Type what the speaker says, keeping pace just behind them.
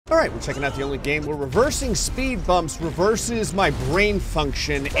All right, we're checking out the only game where reversing speed bumps reverses my brain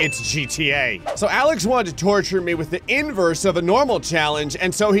function. It's GTA. So Alex wanted to torture me with the inverse of a normal challenge,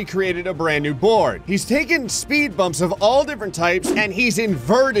 and so he created a brand new board. He's taken speed bumps of all different types, and he's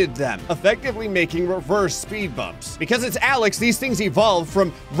inverted them, effectively making reverse speed bumps. Because it's Alex, these things evolve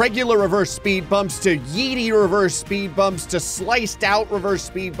from regular reverse speed bumps to yeety reverse speed bumps to sliced out reverse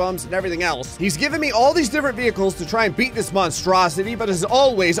speed bumps and everything else. He's given me all these different vehicles to try and beat this monstrosity, but as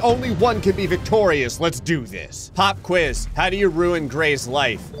always, only one can be victorious. Let's do this. Pop quiz. How do you ruin Gray's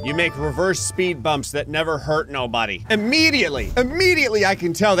life? You make reverse speed bumps that never hurt nobody. Immediately I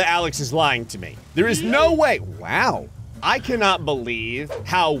can tell that Alex is lying to me. There is no way. Wow. I cannot believe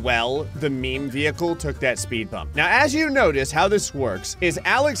how well the meme vehicle took that speed bump. Now, as you notice, how this works is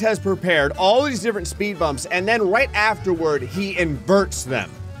Alex has prepared all these different speed bumps, and then right afterward, he inverts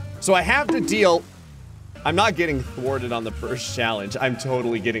them. So I have to deal. I'm not getting thwarted on the first challenge. I'm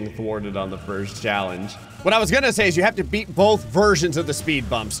totally getting thwarted on the first challenge. What I was gonna say is you have to beat both versions of the speed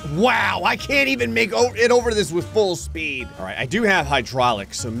bumps. Wow, I can't even make it over this with full speed. All right, I do have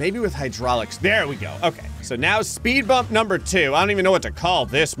hydraulics, so maybe with hydraulics, there we go. Okay, so now speed bump number 2. I don't even know what to call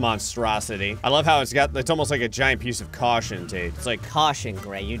this monstrosity. I love how it's almost like a giant piece of caution tape. It's like, caution,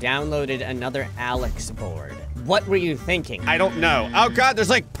 Gray, you downloaded another Alex board. What were you thinking? I don't know. Oh God,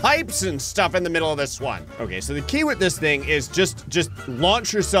 there's like pipes and stuff in the middle of this one. Okay, so the key with this thing is just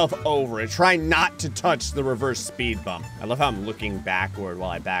launch yourself over it. Try not to touch the reverse speed bump. I love how I'm looking backward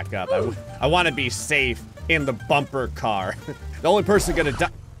while I back up. I want to be safe in the bumper car. The only person gonna die.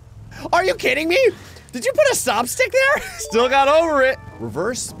 Are you kidding me? Did you put a stop stick there? Still got over it.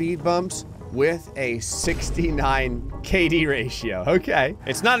 Reverse speed bumps with a 69 KD ratio. Okay.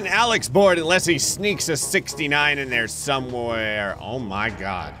 It's not an Alex board unless he sneaks a 69 in there somewhere. Oh my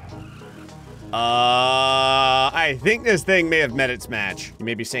God. I think this thing may have met its match. You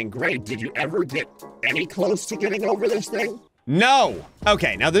may be saying, great, did you ever get any close to getting over this thing? No.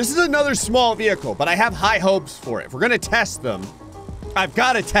 Okay, now this is another small vehicle, but I have high hopes for it. If we're gonna test them, I've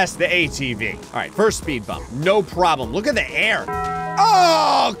gotta test the ATV. All right, first speed bump, no problem. Look at the air.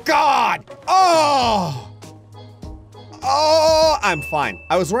 Oh, God! Oh! Oh, I'm fine.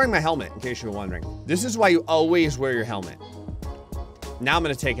 I was wearing my helmet, in case you were wondering. This is why you always wear your helmet. Now I'm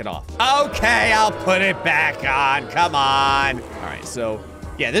gonna take it off. Okay, I'll put it back on, come on. All right, so,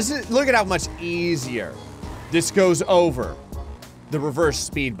 yeah, look at how much easier this goes over the reverse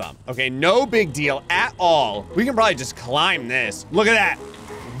speed bump. Okay, no big deal at all. We can probably just climb this. Look at that,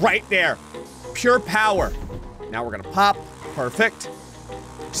 right there. Pure power. Now we're gonna pop, perfect.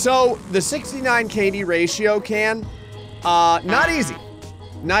 So the 69 KD ratio can, not easy.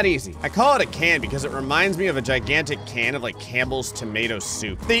 Not easy. I call it a can because it reminds me of a gigantic can of like Campbell's tomato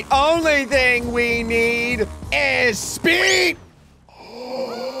soup. The only thing we need is speed.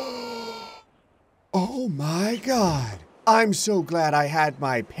 Oh my God. I'm so glad I had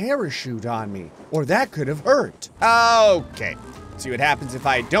my parachute on me, or that could have hurt. Okay, let's see what happens if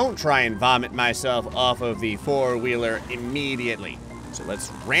I don't try and vomit myself off of the four-wheeler immediately. So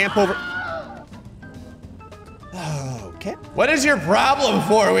let's ramp over. Okay. What is your problem,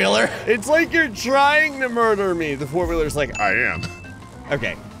 four-wheeler? It's like you're trying to murder me. The four-wheeler's like, I am.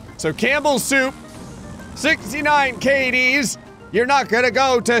 Okay, so Campbell's soup, 69 KDs. You're not gonna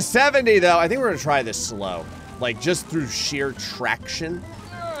go to 70 though. I think we're gonna try this slow. Like just through sheer traction.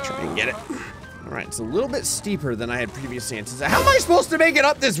 Try and get it. All right, it's a little bit steeper than I had previously anticipated. How am I supposed to make it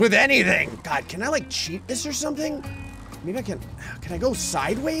up this with anything? God, can I like cheat this or something? Maybe I can I go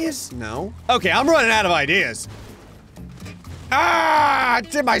sideways? No. Okay, I'm running out of ideas. Ah,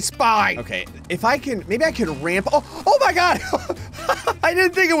 it's in my spine. Okay, if I can, maybe I can ramp. Oh my God. I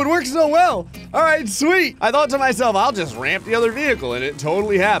didn't think it would work so well. All right, sweet. I thought to myself, I'll just ramp the other vehicle, and it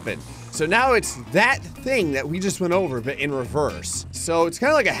totally happened. So now it's that thing that we just went over, but in reverse. So it's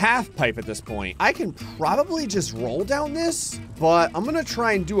kind of like a half pipe at this point. I can probably just roll down this, but I'm gonna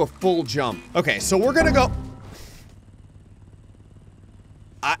try and do a full jump. Okay, so we're gonna go.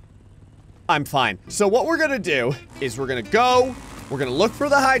 I'm fine. So what we're gonna do is we're gonna look for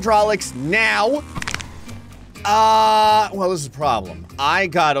the hydraulics now. Well, this is a problem. I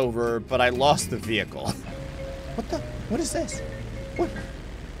got over, but I lost the vehicle. What is this? What?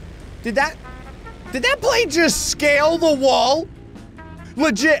 Did that plane just scale the wall?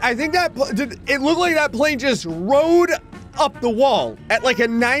 Legit, I think it looked like that plane just rode up the wall at like a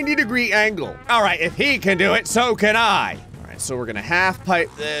 90-degree angle. All right, if he can do it, so can I. All right, so we're gonna half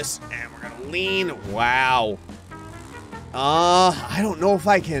pipe this, and we're gonna lean. Wow. I don't know if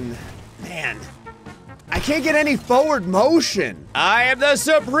I can, man. I can't get any forward motion. I am the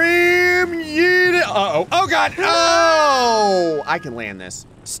supreme yeet. Uh-oh. Oh God. Oh! I can land this.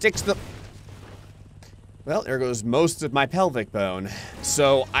 sticks the... Well, there goes most of my pelvic bone.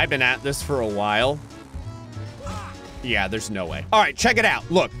 So I've been at this for a while. Yeah, there's no way. All right, check it out.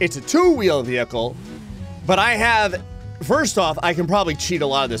 Look, it's a two-wheel vehicle, but I have... First off, I can probably cheat a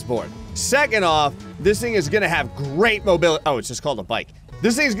lot of this board. Second off, this thing is gonna have great mobility. Oh, it's just called a bike.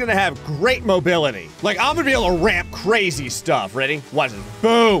 This thing's gonna have great mobility. Like, I'm gonna be able to ramp crazy stuff. Ready? Watch this.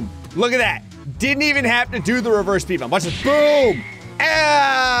 Boom. Look at that. Didn't even have to do the reverse speed bump. Watch this. Boom.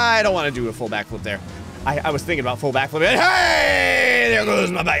 Ah, I don't want to do a full backflip there. I was thinking about full backflip. Hey, there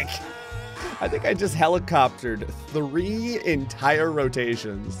goes my bike. I think I just helicoptered 3 entire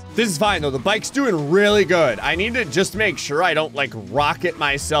rotations. This is fine though, the bike's doing really good. I need to just make sure I don't like rocket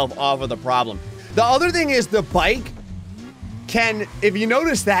myself off of the problem. The other thing is the bike can, if you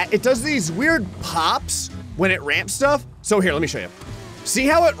notice that, it does these weird pops when it ramps stuff. So here, let me show you. See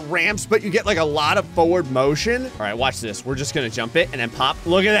how it ramps, but you get like a lot of forward motion? All right, watch this. We're just gonna jump it and then pop.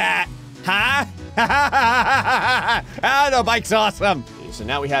 Look at that, huh? Ah, the bike's awesome. So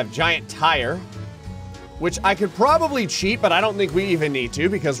now we have giant tire, which I could probably cheat, but I don't think we even need to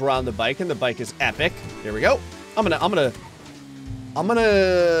because we're on the bike and the bike is epic. Here we go. I'm gonna,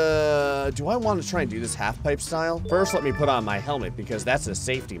 do I want to try and do this half pipe style? First, let me put on my helmet because that's a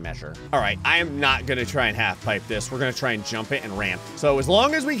safety measure. All right, I am not gonna try and half pipe this. We're gonna try and jump it and ramp. So as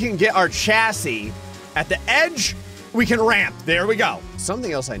long as we can get our chassis at the edge, we can ramp. There we go.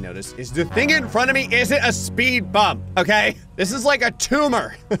 Something else I noticed is the thing in front of me isn't a speed bump, okay? This is like a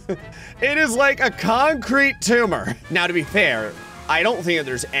tumor. It is like a concrete tumor. Now, to be fair, I don't think that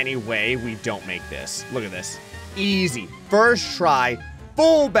there's any way we don't make this. Look at this. Easy. First try,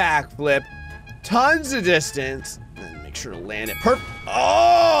 full backflip, tons of distance, and make sure to land it perfect.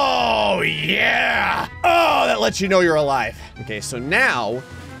 Oh, yeah. Oh, that lets you know you're alive. Okay, so now,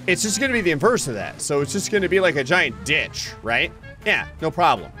 it's just gonna be the inverse of that. So it's just gonna be like a giant ditch, right? Yeah, no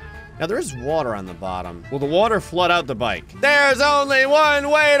problem. Now there is water on the bottom. Will the water flood out the bike? There's only one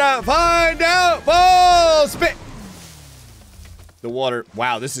way to find out. Full spin. The water,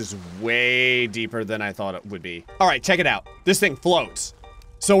 wow, this is way deeper than I thought it would be. All right, check it out. This thing floats.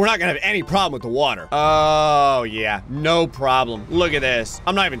 So we're not gonna have any problem with the water. Oh yeah, no problem. Look at this.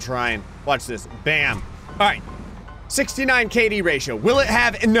 I'm not even trying. Watch this, bam. All right. 69 KD ratio. Will it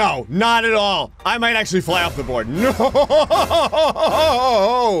have? No, not at all. I might actually fly off the board. No!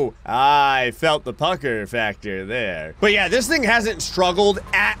 I felt the pucker factor there. But yeah, this thing hasn't struggled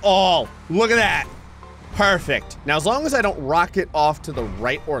at all. Look at that. Perfect. Now, as long as I don't rocket off to the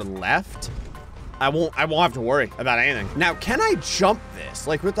right or left, I won't have to worry about anything. Now, can I jump this?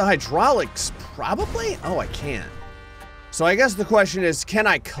 Like with the hydraulics? Probably? Oh, I can. So I guess the question is, can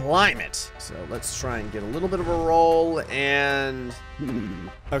I climb it? So let's try and get a little bit of a roll and...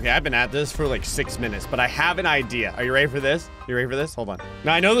 Okay, I've been at this for like 6 minutes, but I have an idea. Are you ready for this? You ready for this? Hold on.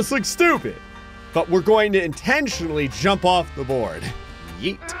 Now I know this looks stupid, but we're going to intentionally jump off the board.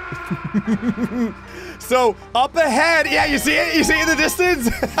 Yeet. So up ahead, yeah, you see it? You see it in the distance?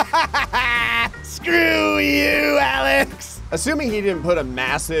 Screw you, Alex. Assuming he didn't put a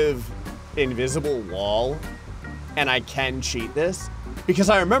massive invisible wall, and I can cheat this, because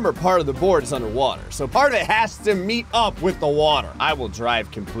I remember part of the board is underwater, so part of it has to meet up with the water. I will drive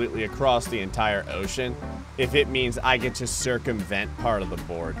completely across the entire ocean if it means I get to circumvent part of the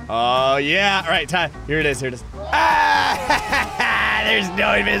board. Oh yeah, all right, time. Here it is, here it is. Ah, there's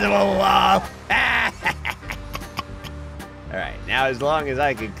no invisible wall. All right, now as long as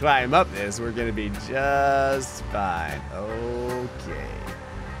I can climb up this, we're gonna be just fine. Okay.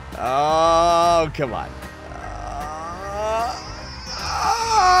 Oh, come on.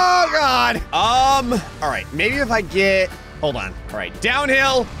 Oh, God. All right, maybe if I get, hold on. All right,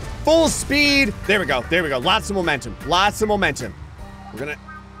 downhill, full speed. There we go, there we go. Lots of momentum, lots of momentum. We're gonna,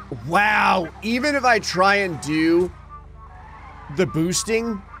 wow. Even if I try and do the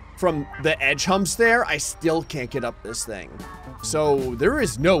boosting from the edge humps there, I still can't get up this thing. So there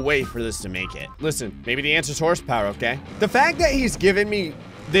is no way for this to make it. Listen, maybe the answer's horsepower, okay? The fact that he's given me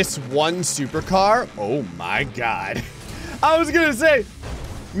this one supercar, oh my God. I was gonna say,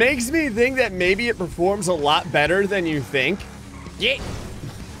 makes me think that maybe it performs a lot better than you think. Yeah.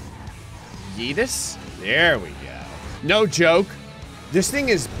 Yeetus? There we go. No joke, this thing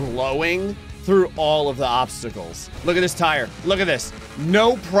is blowing through all of the obstacles. Look at this tire, look at this.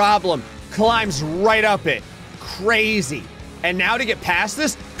 No problem, climbs right up it. Crazy. And now to get past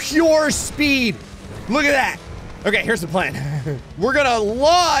this, pure speed. Look at that. Okay, here's the plan. We're gonna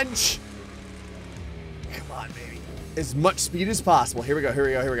launch. Come on, baby. As much speed as possible. Here we go, here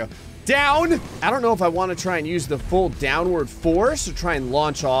we go, here we go. Down. I don't know if I want to try and use the full downward force or try and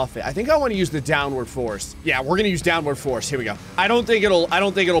launch off it. I think I want to use the downward force. Yeah, we're going to use downward force. Here we go. I don't think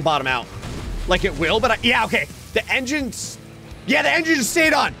it'll bottom out. Like it will, but yeah, okay. The engine's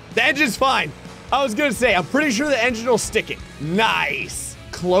stayed on. The engine's fine. I was going to say, I'm pretty sure the engine will stick it. Nice.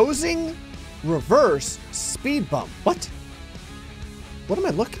 Closing, reverse, speed bump. What? What am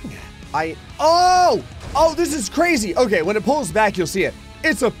I looking at? Oh, this is crazy. Okay, when it pulls back, you'll see it.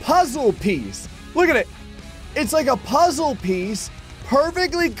 It's a puzzle piece. Look at it. It's like a puzzle piece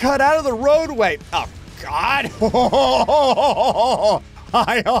perfectly cut out of the roadway. Oh, God.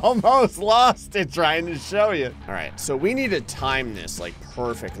 I almost lost it trying to show you. All right, so we need to time this like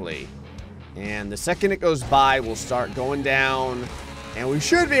perfectly. And the second it goes by, we'll start going down. And we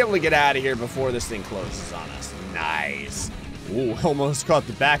should be able to get out of here before this thing closes on us. Nice. Ooh, almost caught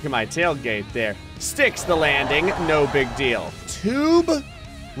the back of my tailgate there. Sticks the landing, no big deal. Tube,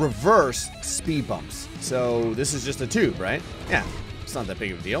 reverse, speed bumps. So this is just a tube, right? Yeah, it's not that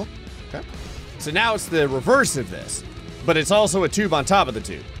big of a deal. Okay. So now it's the reverse of this, but it's also a tube on top of the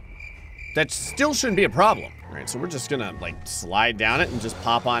tube. That still shouldn't be a problem. All right, so we're just gonna like slide down it and just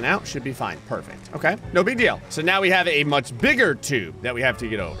pop on out. Should be fine, perfect. Okay, no big deal. So now we have a much bigger tube that we have to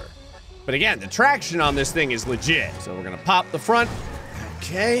get over. But again, the traction on this thing is legit. So we're gonna pop the front.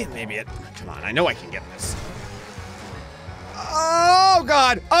 Okay, maybe it, come on, I know I can get this. Oh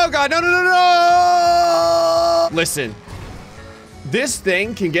God, no. Listen, this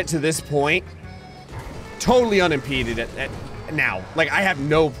thing can get to this point totally unimpeded at now. Like I have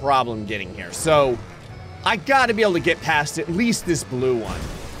no problem getting here. So I gotta be able to get past at least this blue one.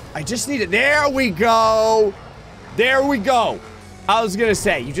 I just need it, there we go. There we go. I was gonna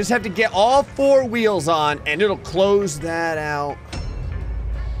say, you just have to get all 4 wheels on and it'll close that out.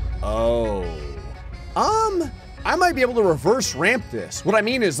 Oh. I might be able to reverse ramp this. What I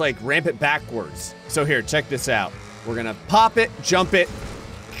mean is like ramp it backwards. So here, check this out. We're gonna pop it, jump it.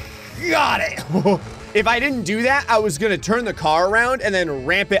 Got it. If I didn't do that, I was gonna turn the car around and then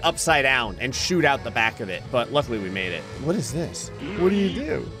ramp it upside down and shoot out the back of it. But luckily we made it. What is this? What do you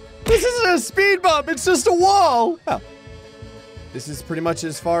do? This isn't a speed bump, it's just a wall. Oh. This is pretty much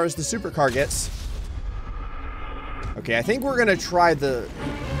as far as the supercar gets. Okay, I think we're gonna try the...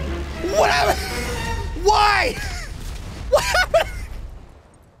 What happened? Why? What happened?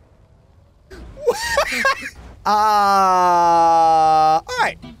 All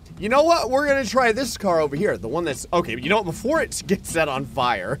right. You know what? We're gonna try this car over here. The one that's, okay, you know what? Before it gets set on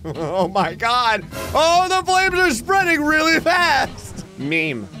fire. Oh my God. Oh, the flames are spreading really fast.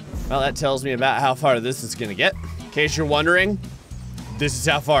 Meme. Well, that tells me about how far this is gonna get. In case you're wondering, this is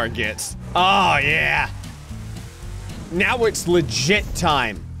how far it gets. Oh, yeah. Now it's legit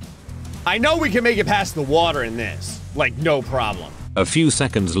time. I know we can make it past the water in this. Like, no problem. A few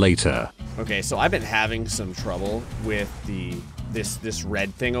seconds later. Okay, so I've been having some trouble with this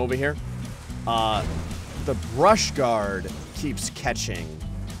red thing over here. The brush guard keeps catching.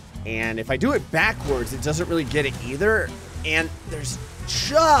 And if I do it backwards, it doesn't really get it either. And there's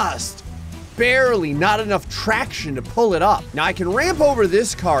just barely not enough traction to pull it up. Now I can ramp over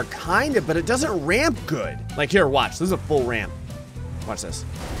this car kind of, but it doesn't ramp good. Like here, watch, this is a full ramp. Watch this.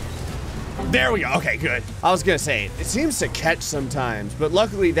 There we go, okay, good. I was gonna say, it seems to catch sometimes, but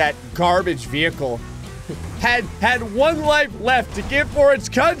luckily that garbage vehicle had 1 life left to give for its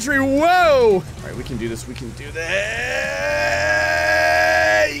country, whoa! All right, we can do this,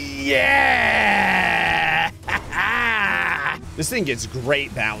 yeah! This thing gets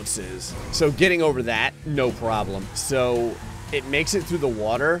great bounces. So getting over that, no problem. So it makes it through the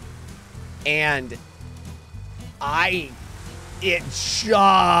water, and it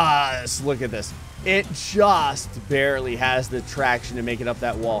just, look at this. It just barely has the traction to make it up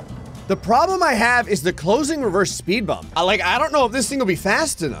that wall. The problem I have is the closing reverse speed bump. I don't know if this thing will be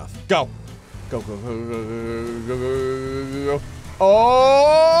fast enough. Go. Go.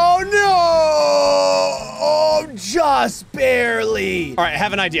 Oh, no! Oh, just barely. All right, I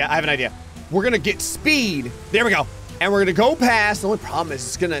have an idea. We're gonna get speed. There we go. And we're gonna go past. The only problem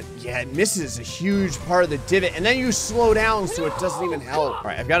is it misses a huge part of the divot, and then you slow down so it doesn't even help. All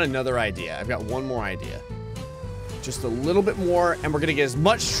right, I've got another idea. I've got one more idea. Just a little bit more, and we're gonna get as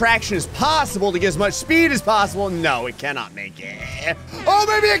much traction as possible to get as much speed as possible. No, it cannot make it. Oh,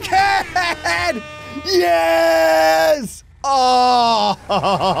 maybe it can! Yes! Oh,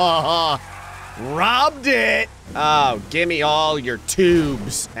 robbed it. Oh, give me all your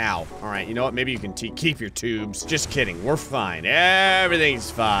tubes. Ow. All right, you know what? Maybe you can keep your tubes. Just kidding. We're fine. Everything's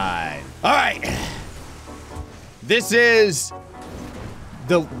fine. All right. This is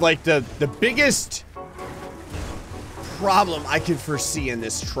the biggest problem I can foresee in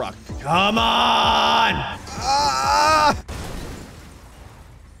this truck. Come on! Ah!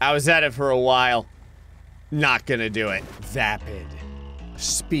 I was at it for a while. Not gonna do it. Vapid.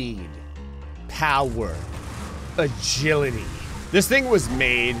 Speed. Power. Agility. This thing was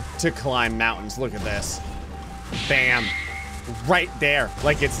made to climb mountains. Look at this. Bam. Right there.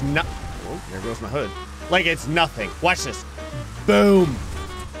 Like it's not. Oh, there goes my hood. Like it's nothing. Watch this. Boom.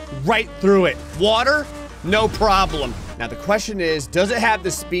 Right through it. Water? No problem. Now the question is, does it have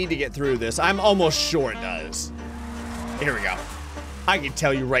the speed to get through this? I'm almost sure it does. Here we go. I can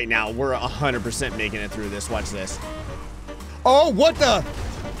tell you right now, we're 100% making it through this. Watch this. Oh, what the?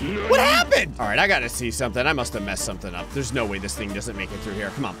 What happened? All right, I gotta see something. I must have messed something up. There's no way this thing doesn't make it through here.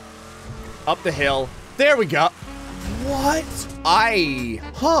 Come on. Up the hill. There we go. What?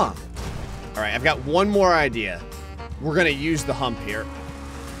 All right, I've got one more idea. We're gonna use the hump here.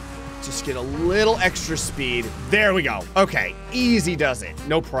 Just get a little extra speed. There we go. Okay, easy does it.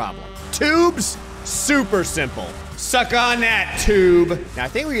 No problem. Tubes, super simple. Suck on that, tube. Now, I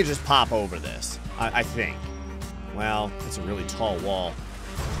think we could just pop over this. I think. Well, it's a really tall wall.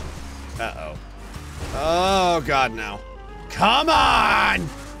 Uh-oh. Oh, God, no. Come on!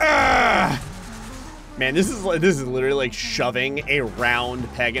 Ugh! Man, this is literally like shoving a round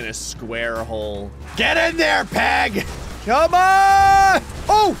peg in a square hole. Get in there, peg! Come on!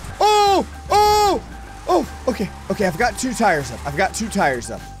 Oh, oh, oh, oh, okay, I've got 2 tires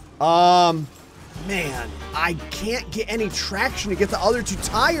up. Man, I can't get any traction to get the other 2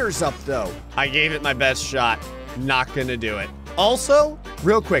 tires up, though. I gave it my best shot. Not gonna do it. Also,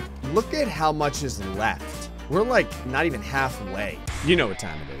 real quick, look at how much is left. We're like not even halfway. You know what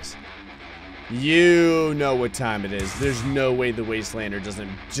time it is. You know what time it is. There's no way the Wastelander doesn't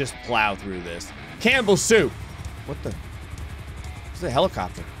just plow through this. Campbell soup. What the? It's a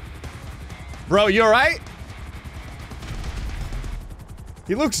helicopter. Bro, you all right?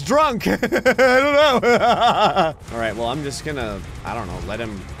 He looks drunk. I don't know. All right, well, I'm just gonna, I don't know, let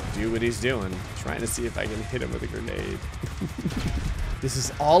him do what he's doing. Trying to see if I can hit him with a grenade. This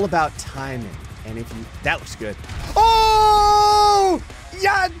is all about timing. And if you, that looks good. Oh!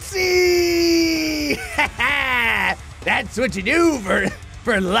 Yahtzee! That's what you do for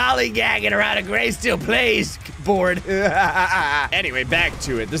lollygagging around a GrayStillPlays board. Anyway, back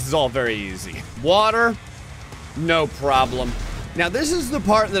to it. This is all very easy. Water, no problem. Now, this is the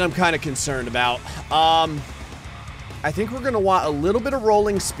part that I'm kind of concerned about. I think we're gonna want a little bit of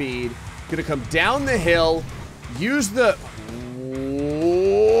rolling speed. Gonna come down the hill, use the...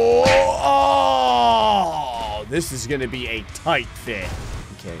 Oh! This is gonna be a tight fit.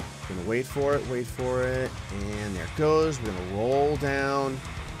 Okay, gonna wait for it, and there it goes. We're gonna roll down.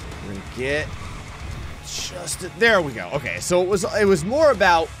 We're gonna get just there we go. Okay, so it was more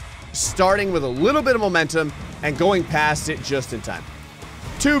about starting with a little bit of momentum and going past it just in time.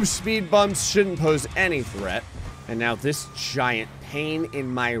 Tube speed bumps shouldn't pose any threat. And now this giant pain in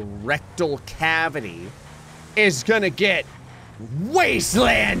my rectal cavity is gonna get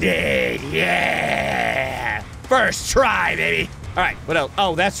wastelanded. Yeah! First try, baby. All right, what else?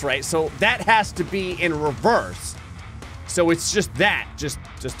 Oh, that's right. So that has to be in reverse. So it's just that, just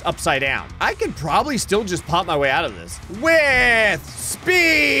upside down. I could probably still just pop my way out of this. With speed!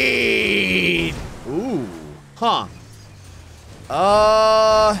 Ooh, huh.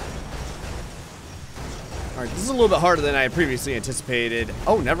 All right, this is a little bit harder than I had previously anticipated.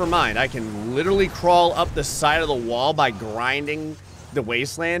 Oh, never mind. I can literally crawl up the side of the wall by grinding the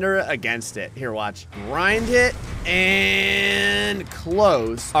Wastelander against it. Here, watch. Grind it and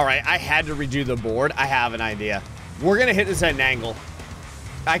close. All right, I had to redo the board. I have an idea. We're gonna hit this at an angle.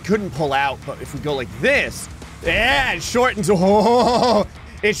 I couldn't pull out, but if we go like this, yeah, it shortens. Oh,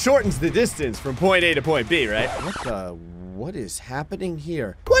 it shortens the distance from point A to point B, right? What is happening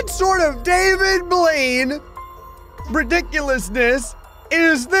here? What sort of David Blaine ridiculousness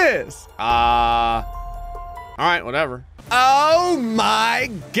is this? All right, whatever. Oh my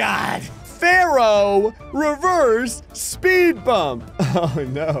God. Pharaoh reverse speed bump. Oh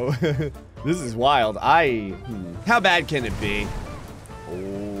no. This is wild. How bad can it be?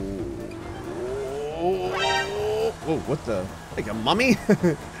 Oh, what the? Like a mummy?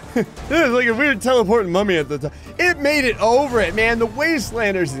 There's like a weird teleporting mummy at the top. It made it over it, man. The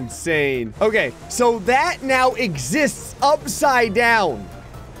Wastelander's insane. Okay, so that now exists upside down.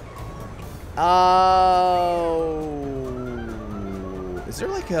 Oh. Is there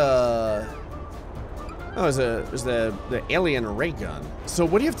like a... Oh, there's the alien ray gun. So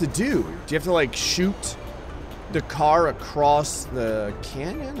what do you have to do? Do you have to like shoot the car across the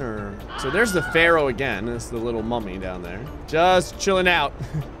canyon or? So there's the Pharaoh again. That's the little mummy down there. Just chilling out.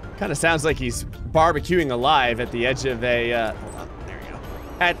 Kind of sounds like he's barbecuing alive at the edge of a, there you go.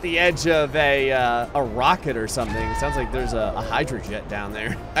 At the edge of a rocket or something. It sounds like there's a hydrojet down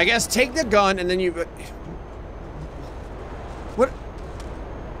there. I guess take the gun and then you, what?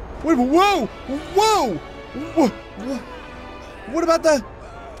 Whoa! Whoa! What about the,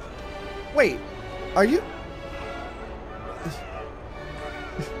 wait, are you?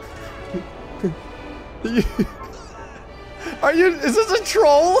 Is this a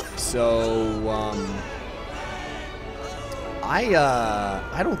troll? So,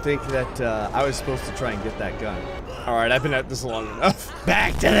 I don't think that, I was supposed to try and get that gun. All right, I've been at this long enough.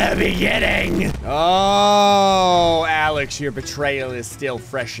 Back to the beginning. Oh, Alex, your betrayal is still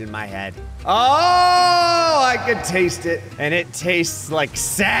fresh in my head. Oh, I can taste it. And it tastes like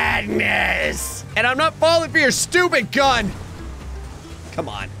sadness. And I'm not falling for your stupid gun. Come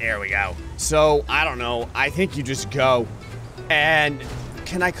on, there we go. So, I don't know, I think you just go. And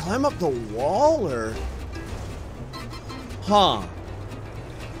can I climb up the wall or? Huh.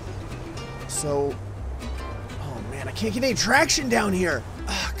 So, oh man, I can't get any traction down here.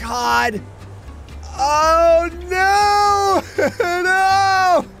 Oh, God. Oh no,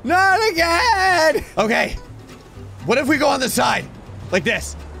 no, not again. Okay, what if we go on the side, like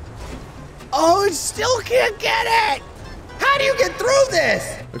this? Oh, it still can't get it. How do you get through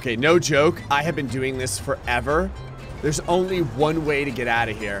this? Okay, no joke, I have been doing this forever. There's only one way to get out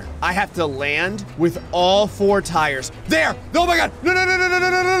of here. I have to land with all 4 tires. There! Oh my God! No, no, no, no, no, no,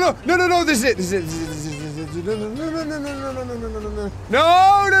 no, no, no, no, no, no, this is it, this is it. No, no, no, no, no, no, no, no, no, no, no, no.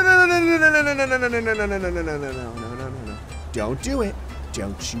 No, no, no, no, no, no, no, no, no, no, no, no, no, no, no, no, no, no, no. Don't do it.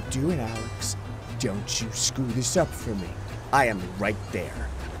 Don't you do it, Alex. Don't you screw this up for me. I am right there.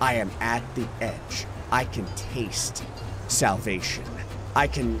 I am at the edge. I can taste salvation.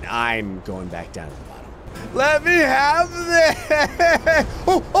 I'm going back down to the bottom. Let me have this!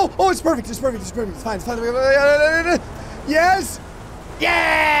 Oh, it's perfect, it's perfect, it's perfect, it's fine, it's fine. Yes!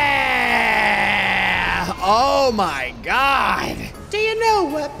 Yeah! Oh my God! Do you know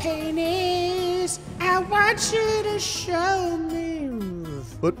what pain is? I want you to show me.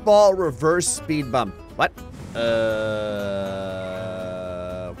 Football reverse speed bump. What?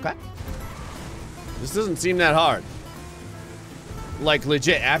 Okay. This doesn't seem that hard. Like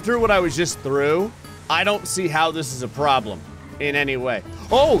legit, after what I was just through, I don't see how this is a problem in any way.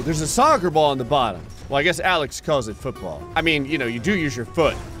 Oh, there's a soccer ball on the bottom. Well, I guess Alex calls it football. I mean, you know, you do use your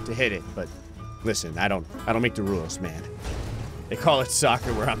foot to hit it, but listen, I don't make the rules, man. They call it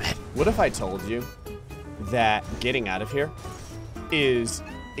soccer where I'm at. What if I told you that getting out of here is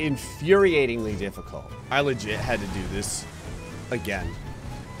infuriatingly difficult? I legit had to do this again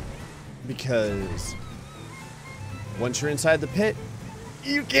because once you're inside the pit,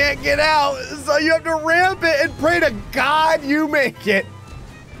 you can't get out, so you have to ramp it and pray to God you make it.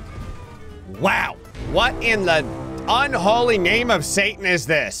 Wow, what in the unholy name of Satan is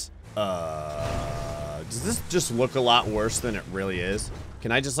this? Does this just look a lot worse than it really is?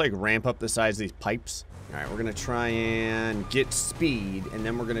 Can I just like ramp up the size of these pipes? All right, we're gonna try and get speed, and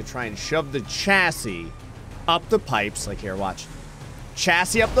then we're gonna try and shove the chassis up the pipes. Like here, watch.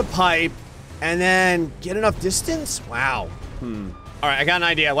 Chassis up the pipe, and then get enough distance? Wow, All right, I got an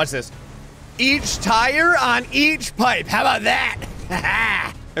idea. Watch this. Each tire on each pipe. How about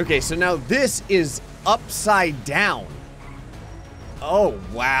that? Okay, so now this is upside down. Oh,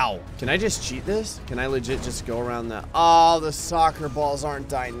 wow. Can I just cheat this? Can I legit just go around the... Oh, the soccer balls aren't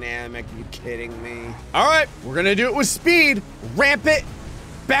dynamic. Are you kidding me? All right, we're gonna do it with speed. Ramp it,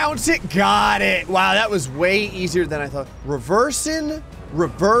 bounce it, got it. Wow, that was way easier than I thought. Reverse in,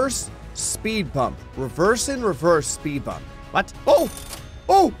 reverse, speed bump. Reverse in, reverse, speed bump. What?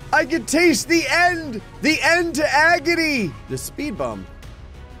 Oh, I can taste the end to agony. The speed bump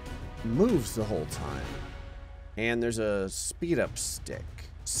moves the whole time. And there's a speed up stick.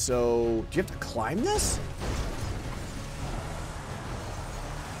 So, do you have to climb this?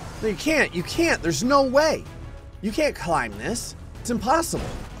 No, you can't, there's no way. You can't climb this. It's impossible.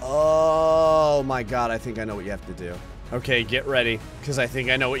 Oh my God, I think I know what you have to do. Okay, get ready, because I think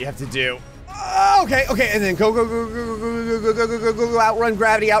I know what you have to do. Okay, and then go, outrun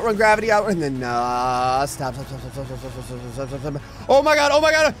gravity, and then, stop. Oh my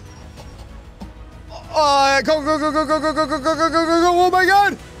God. Go, oh my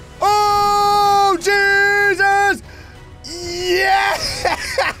God. Oh, Jesus. Yeah.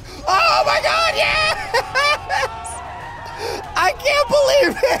 Oh my God, yes. I can't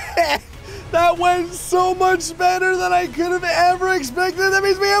believe it. That went so much better than I could have ever expected. That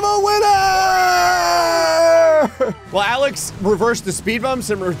means we have a winner! Well, Alex reversed the speed bumps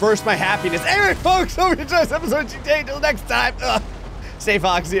and reversed my happiness. Anyway, folks, hope you enjoyed this episode. Until next time. Stay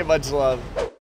foxy and much love.